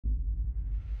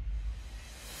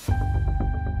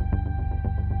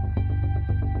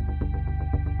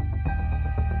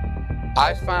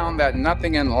I found that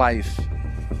nothing in life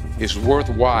is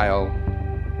worthwhile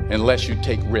unless you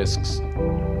take risks.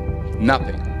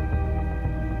 Nothing.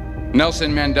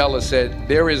 Nelson Mandela said,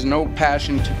 "There is no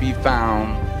passion to be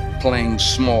found playing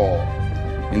small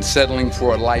and settling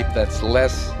for a life that's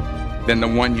less than the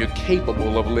one you're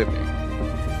capable of living."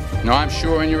 Now, I'm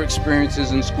sure in your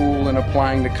experiences in school and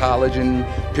applying to college and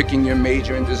picking your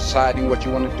major and deciding what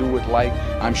you want to do with life,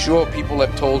 I'm sure people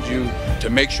have told you to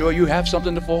make sure you have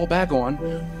something to fall back on.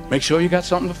 Make sure you got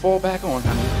something to fall back on,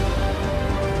 honey.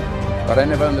 But I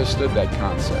never understood that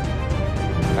concept,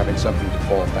 having something to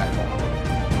fall back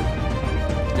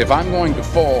on. If I'm going to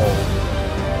fall,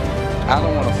 I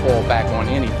don't want to fall back on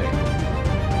anything.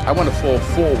 I want to fall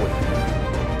forward.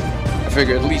 I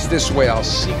figure at least this way I'll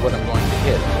see what I'm going to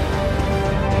hit.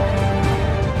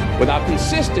 Without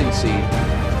consistency,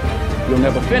 you'll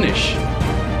never finish.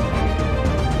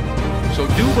 So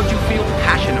do what you feel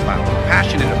passionate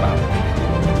about.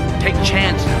 Take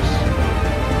chances.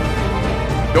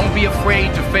 Don't be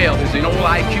afraid to fail. There's an old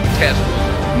IQ test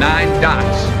with 9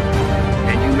 dots,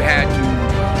 and you had to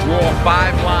draw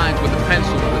 5 lines with a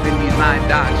pencil within these 9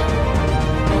 dots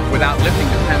without lifting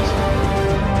the pencil.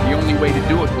 The only way to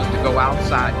do it was to go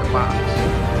outside the box.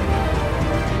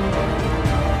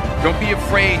 Don't be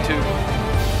afraid to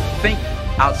think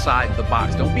outside the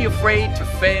box. Don't be afraid to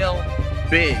fail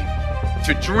big,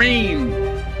 to dream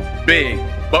big.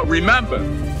 But remember,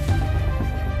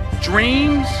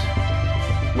 dreams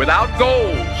without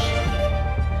goals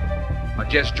are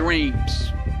just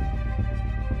dreams.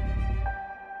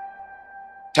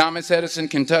 Thomas Edison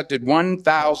conducted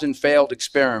 1,000 failed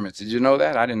experiments. Did you know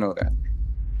that? I didn't know that.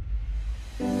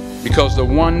 Because the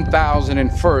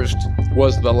 1,001st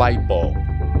was the light bulb.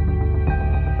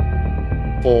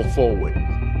 Fall forward.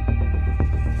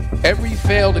 Every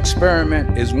failed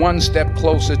experiment is one step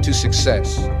closer to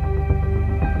success.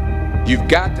 You've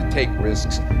got to take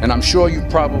risks, and I'm sure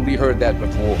you've probably heard that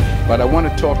before, but I want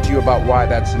to talk to you about why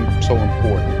that's so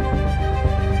important.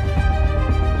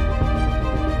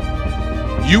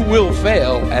 You will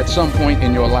fail at some point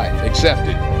in your life. Accept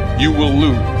it. You will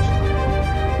lose.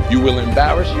 You will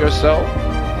embarrass yourself.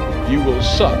 You will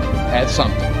suck at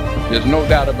something. There's no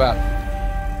doubt about it.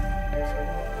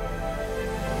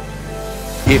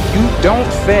 If you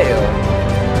don't fail,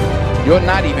 you're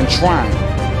not even trying.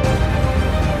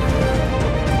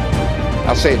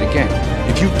 I'll say it again.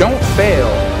 If you don't fail,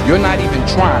 you're not even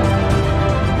trying.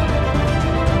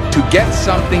 To get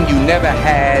something you never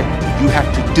had, you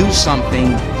have to do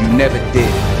something you never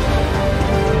did.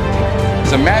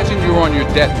 So imagine you're on your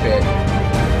deathbed,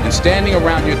 and standing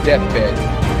around your deathbed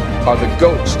are the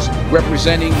ghosts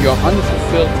representing your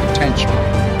unfulfilled potential.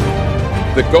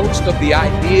 The ghost of the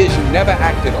ideas you never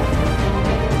acted on.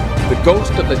 The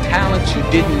ghost of the talents you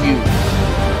didn't use.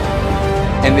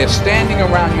 And they're standing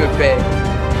around your bed,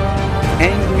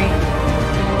 angry,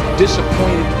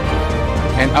 disappointed,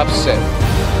 and upset.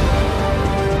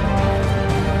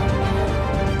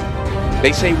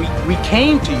 They say, we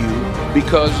came to you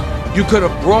because you could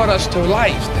have brought us to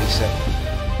life, they say.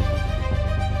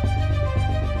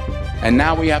 And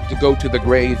now we have to go to the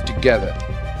grave together.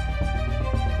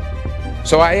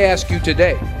 So I ask you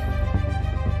today,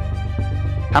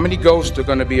 how many ghosts are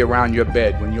going to be around your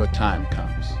bed when your time comes?